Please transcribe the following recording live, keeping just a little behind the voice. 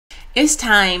It's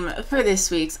time for this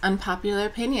week's unpopular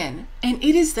opinion, and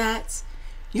it is that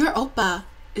your Oppa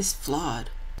is flawed.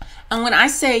 And when I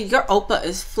say your Oppa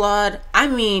is flawed, I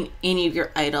mean any of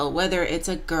your idol, whether it's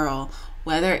a girl,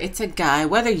 whether it's a guy,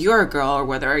 whether you're a girl or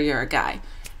whether you're a guy.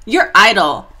 Your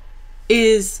idol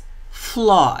is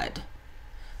flawed.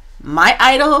 My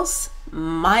idols,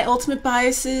 my ultimate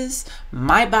biases,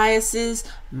 my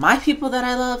people that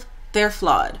I love, they're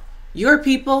flawed. Your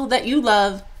people that you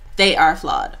love, they are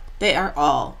flawed. They are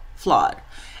all flawed.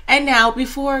 And now,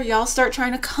 before y'all start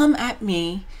trying to come at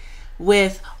me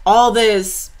with all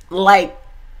this, like,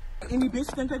 any bitch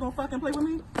think they gonna fucking play with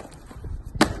me?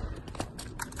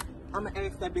 I'm gonna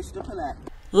ask that bitch to pull up.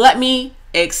 Let me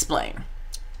explain.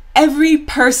 Every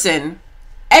person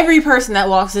that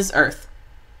walks this earth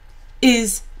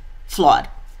is flawed.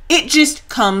 It just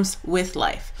comes with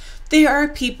life. There are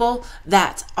people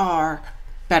that are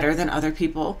better than other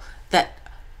people, that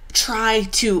try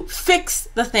to fix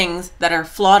the things that are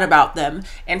flawed about them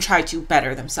and try to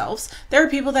better themselves. There are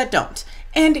people that don't.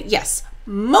 And yes,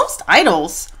 most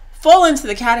idols fall into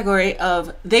the category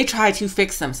of they try to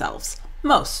fix themselves.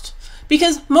 Most.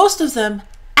 Because most of them,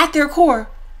 at their core,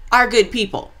 are good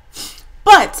people.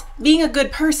 But being a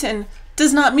good person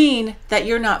does not mean that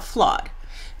you're not flawed.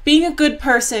 Being a good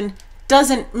person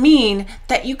doesn't mean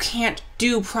that you can't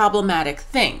do problematic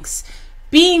things.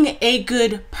 Being a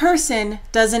good person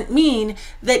doesn't mean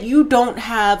that you don't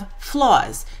have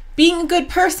flaws. Being a good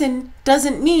person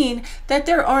doesn't mean that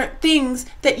there aren't things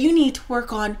that you need to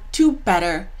work on to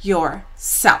better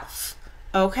yourself.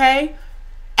 Okay?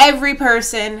 Every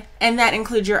person, and that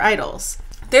includes your idols.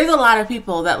 There's a lot of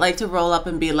people that like to roll up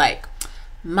and be like,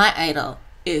 my idol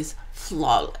is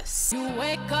flawless. You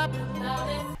wake up.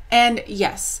 And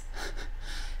yes,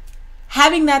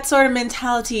 having that sort of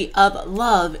mentality of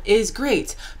love is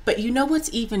great, but you know what's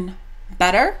even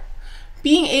better?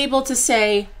 Being able to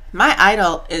say, my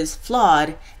idol is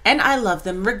flawed and I love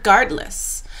them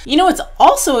regardless. You know, it's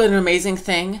also an amazing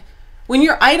thing when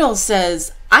your idol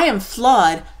says, I am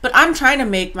flawed, but I'm trying to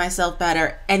make myself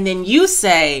better. And then you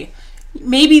say,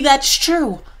 maybe that's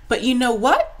true, but you know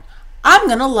what? I'm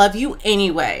gonna love you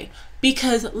anyway,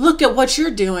 because look at what you're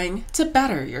doing to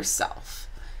better yourself.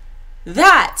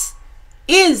 That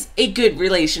is a good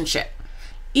relationship.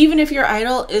 Even if your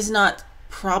idol is not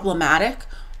problematic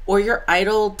or your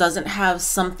idol doesn't have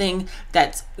something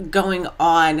that's going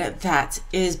on that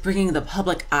is bringing the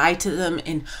public eye to them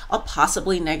in a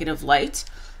possibly negative light,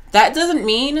 that doesn't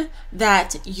mean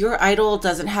that your idol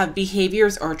doesn't have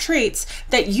behaviors or traits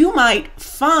that you might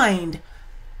find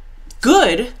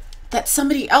good that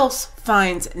somebody else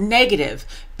finds negative,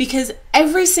 because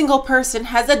every single person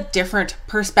has a different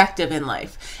perspective in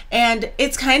life. And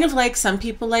it's kind of like some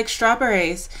people like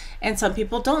strawberries and some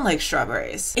people don't like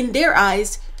strawberries. In their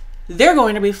eyes, they're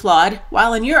going to be flawed,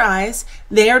 while in your eyes,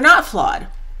 they are not flawed.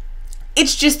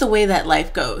 It's just the way that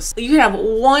life goes. You can have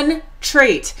one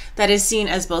trait that is seen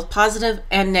as both positive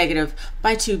and negative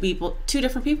by two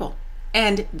different people.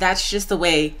 And that's just the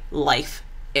way life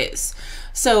is.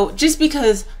 So just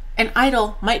because an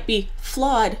idol might be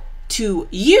flawed to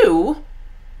you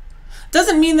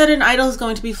doesn't mean that an idol is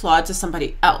going to be flawed to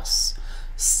somebody else.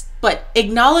 But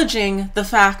acknowledging the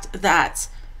fact that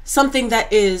something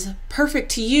that is perfect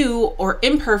to you or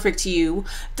imperfect to you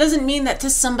doesn't mean that to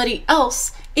somebody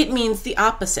else it means the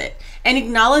opposite. And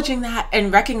acknowledging that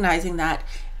and recognizing that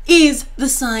is the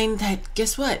sign that,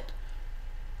 guess what?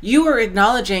 You are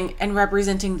acknowledging and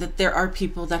representing that there are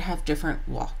people that have different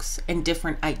walks and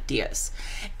different ideas.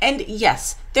 And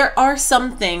yes, there are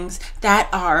some things that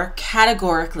are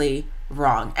categorically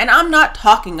wrong. And I'm not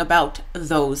talking about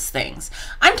those things.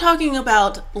 I'm talking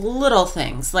about little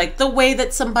things like the way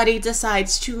that somebody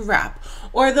decides to rap,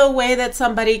 or the way that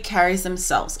somebody carries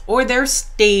themselves, or their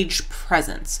stage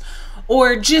presence,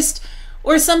 or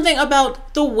something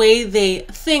about the way they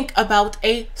think about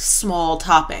a small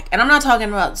topic. And I'm not talking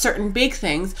about certain big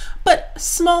things, but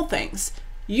small things.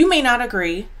 You may not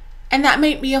agree, and that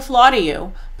might be a flaw to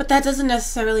you, but that doesn't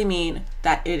necessarily mean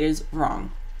that it is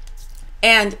wrong.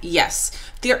 And yes,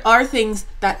 there are things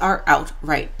that are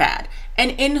outright bad.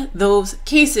 And in those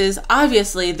cases,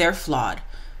 obviously, they're flawed.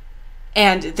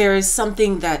 And there is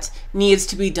something that needs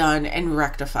to be done and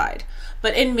rectified.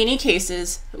 But in many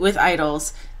cases with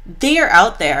idols, they are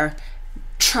out there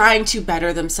trying to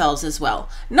better themselves as well,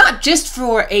 not just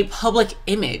for a public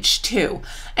image too.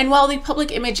 And while the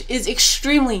public image is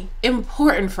extremely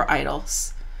important for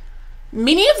idols,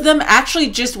 many of them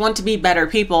actually just want to be better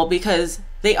people because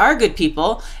they are good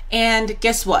people. And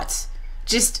guess what?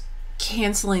 Just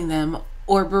canceling them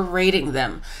or berating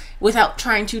them without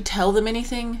trying to tell them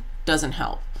anything doesn't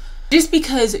help. Just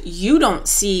because you don't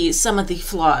see some of the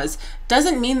flaws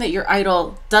doesn't mean that your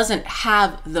idol doesn't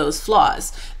have those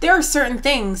flaws. There are certain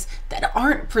things that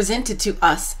aren't presented to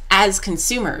us as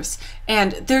consumers,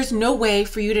 and there's no way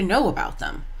for you to know about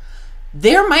them.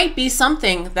 There might be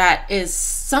something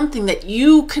that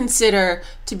you consider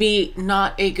to be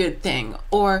not a good thing,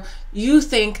 or you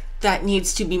think that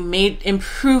needs to be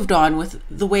improved on with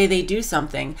the way they do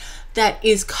something, that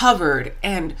is covered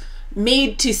and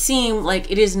made to seem like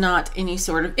it is not any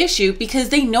sort of issue because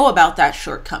they know about that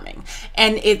shortcoming,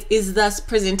 and it is thus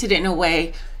presented in a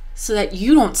way so that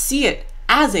you don't see it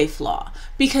as a flaw,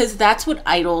 because that's what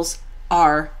idols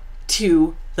are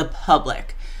to the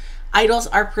public. Idols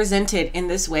are presented in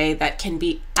this way that can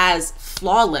be as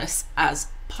flawless as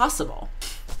possible.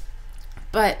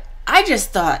 But I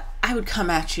just thought I would come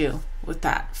at you with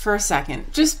that for a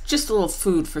second, just a little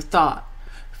food for thought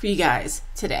for you guys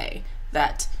today,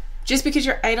 that just because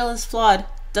your idol is flawed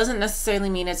doesn't necessarily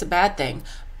mean it's a bad thing.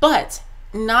 But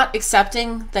not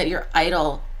accepting that your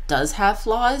idol does have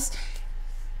flaws,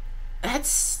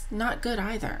 that's not good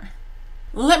either.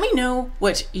 Let me know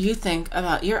what you think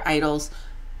about your idols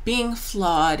being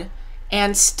flawed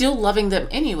and still loving them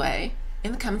anyway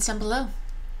in the comments down below.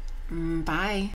 Bye.